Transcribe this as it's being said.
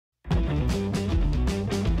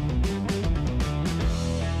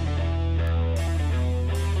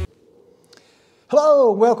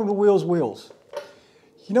Hello, welcome to Wheels.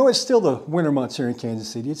 You know, it's still the winter months here in Kansas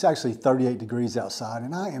City. It's actually 38 degrees outside,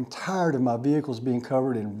 and I am tired of my vehicles being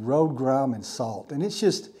covered in road grime and salt. And it's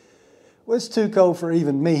just, well, it's too cold for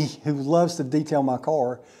even me, who loves to detail my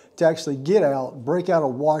car, to actually get out, break out a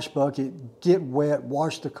wash bucket, get wet,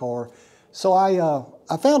 wash the car. So I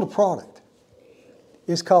found a product.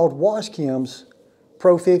 It's called Chems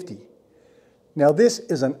Pro 50. Now this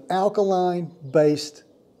is an alkaline-based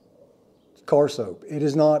car soap. It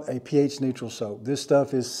is not a pH neutral soap. This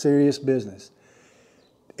stuff is serious business.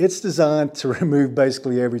 It's designed to remove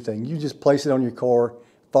basically everything. You just place it on your car,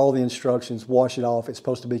 follow the instructions, wash it off. It's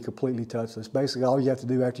supposed to be completely touchless. Basically all you have to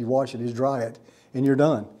do after you wash it is dry it and you're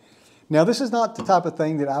done. Now this is not the type of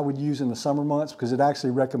thing that I would use in the summer months because it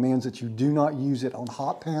actually recommends that you do not use it on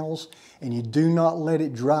hot panels and you do not let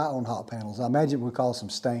it dry on hot panels. I imagine it would cause some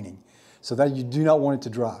staining. So that you do not want it to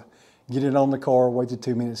dry. Get it on the car, wait the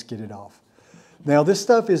 2 minutes, get it off. Now this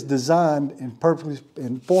stuff is designed and purposely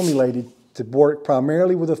and formulated to work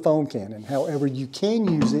primarily with a foam cannon. However, you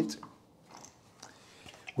can use it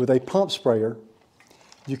with a pump sprayer.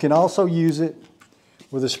 You can also use it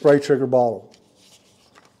with a spray trigger bottle.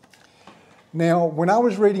 Now, when I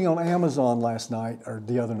was reading on Amazon last night, or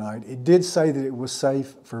the other night, it did say that it was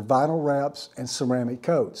safe for vinyl wraps and ceramic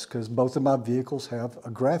coats because both of my vehicles have a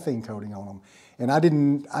graphene coating on them. And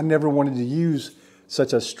I never wanted to use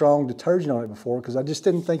such a strong detergent on it before because I just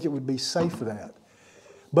didn't think it would be safe for that.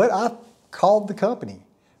 But I called the company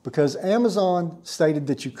because Amazon stated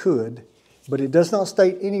that you could, but it does not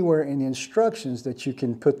state anywhere in the instructions that you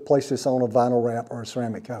can place this on a vinyl wrap or a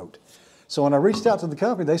ceramic coat. So when I reached out to the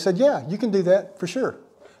company, they said, yeah, you can do that for sure.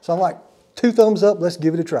 So I'm like, 2 thumbs up, let's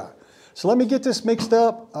give it a try. So let me get this mixed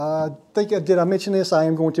up. Did I mention this? I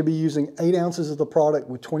am going to be using 8 ounces of the product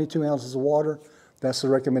with 22 ounces of water. That's the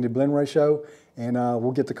recommended blend ratio. And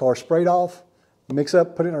we'll get the car sprayed off, mix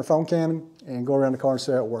up, put it in our foam cannon, and go around the car and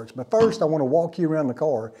see how it works. But first, I want to walk you around the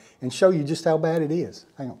car and show you just how bad it is.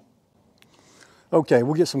 Hang on. Okay,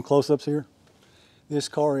 we'll get some close-ups here. This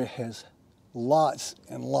car has lots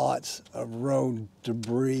and lots of road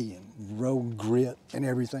debris and road grit and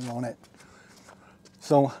everything on it.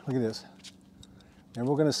 So look at this. And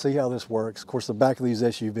we're going to see how this works. Of course, the back of these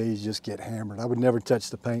SUVs just get hammered. I would never touch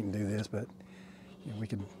the paint and do this, but you know, we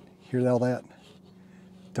can hear all that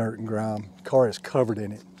dirt and grime. The car is covered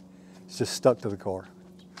in it. It's just stuck to the car.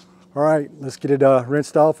 All right, let's get it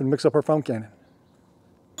rinsed off and mix up our foam cannon.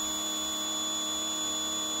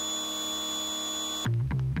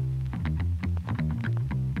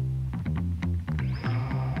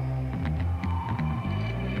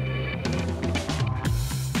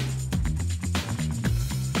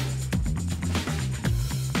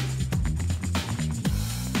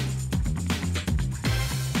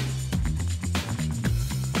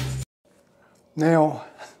 Now,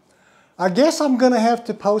 I guess I'm gonna have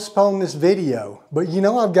to postpone this video, but you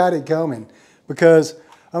know I've got it coming because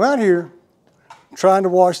I'm out here trying to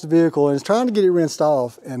wash the vehicle and it's trying to get it rinsed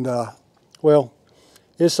off and well,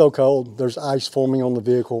 it's so cold. There's ice forming on the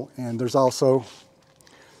vehicle and there's also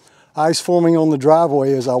ice forming on the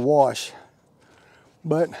driveway as I wash.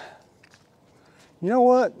 But you know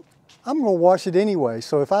what? I'm gonna wash it anyway.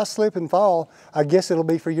 So if I slip and fall, I guess it'll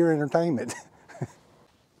be for your entertainment.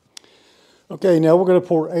 Okay, now we're going to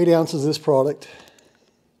pour 8 ounces of this product.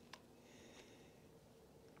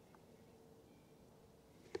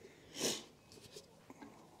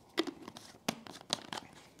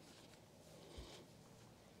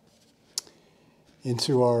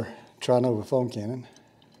 Into our Trinova foam cannon.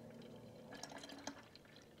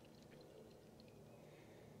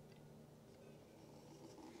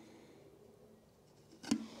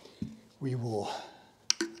 We will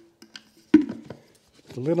put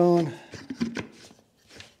the lid on.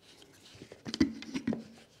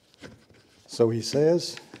 So he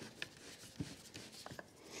says,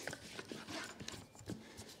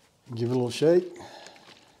 give it a little shake,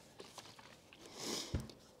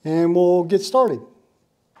 and we'll get started.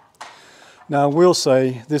 Now I will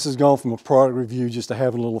say, this has gone from a product review just to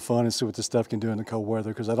having a little fun and see what this stuff can do in the cold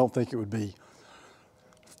weather, because I don't think it would be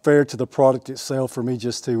fair to the product itself for me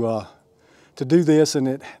just to do this and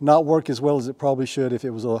it not work as well as it probably should if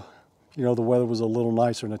it was the weather was a little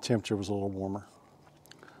nicer and the temperature was a little warmer.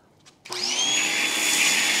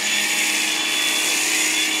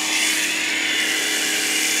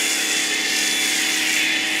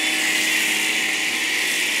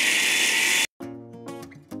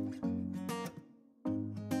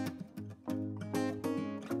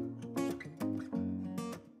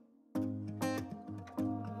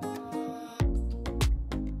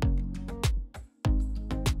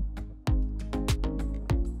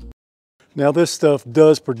 Now this stuff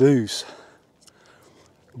does produce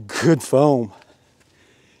good foam,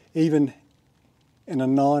 even in a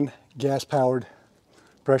non-gas powered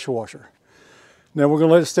pressure washer. Now we're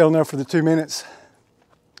gonna let it stay on there for the 2 minutes,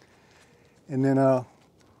 and then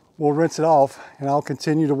we'll rinse it off, and I'll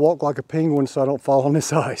continue to walk like a penguin so I don't fall on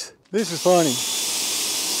this ice. This is funny.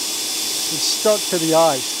 It's stuck to the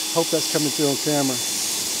ice. Hope that's coming through on camera.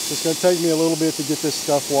 It's gonna take me a little bit to get this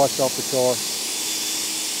stuff washed off the car.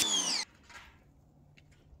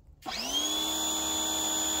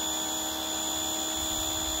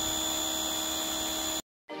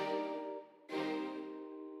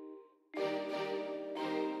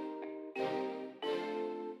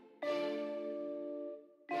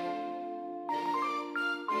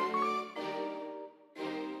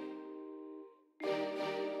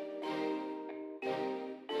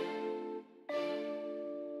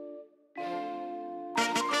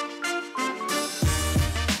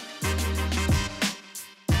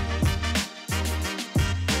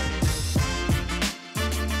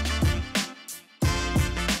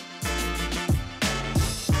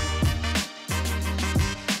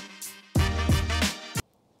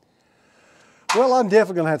 Well, I'm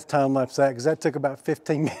definitely gonna have to time lapse that because that took about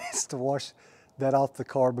 15 minutes to wash that off the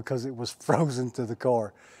car because it was frozen to the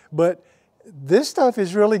car. But this stuff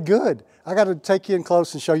is really good. I gotta take you in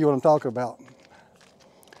close and show you what I'm talking about.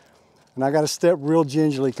 And I gotta step real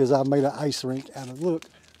gingerly because I made an ice rink out of it. Look,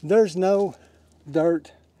 there's no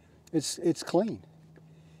dirt. It's clean.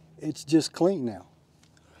 It's just clean now.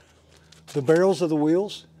 The barrels of the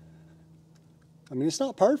wheels, I mean, it's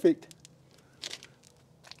not perfect,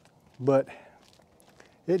 but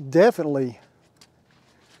it definitely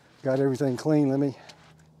got everything clean.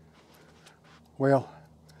 Well,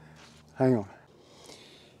 hang on.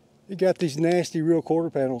 You got these nasty real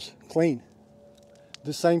quarter panels clean.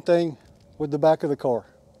 The same thing with the back of the car.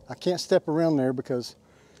 I can't step around there because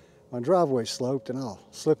my driveway's sloped and I'll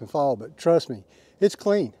slip and fall, but trust me, it's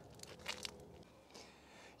clean.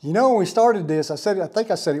 You know, when we started this, I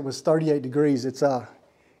think I said it was 38 degrees. It's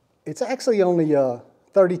actually only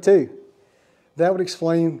 32. That would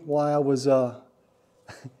explain why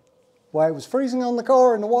why it was freezing on the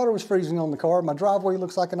car and the water was freezing on the car. My driveway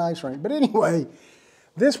looks like an ice rink. But anyway,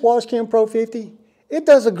 this Chems Pro 50, it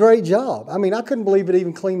does a great job. I mean, I couldn't believe it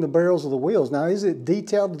even cleaned the barrels of the wheels. Now, is it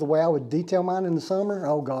detailed the way I would detail mine in the summer?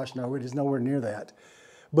 Oh gosh, no, it is nowhere near that.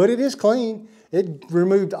 But it is clean. It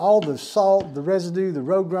removed all the salt, the residue, the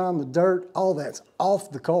road grime, the dirt, all that's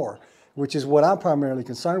off the car, which is what I'm primarily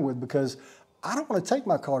concerned with because I don't want to take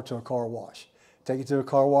my car to a car wash. Take it to a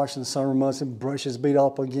car wash in the summer months and brushes beat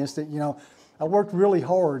up against it. You know, I worked really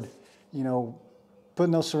hard, you know,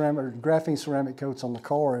 putting those graphene ceramic coats on the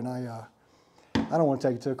car, and I don't want to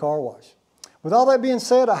take it to a car wash. With all that being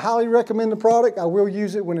said, I highly recommend the product. I will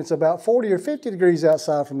use it when it's about 40 or 50 degrees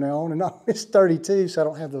outside from now on, and not it's 32, so I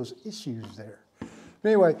don't have those issues there. But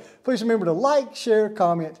anyway, please remember to like, share,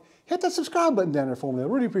 comment, hit that subscribe button down there for me. I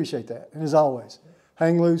really appreciate that. And as always,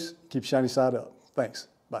 hang loose, keep shiny side up. Thanks.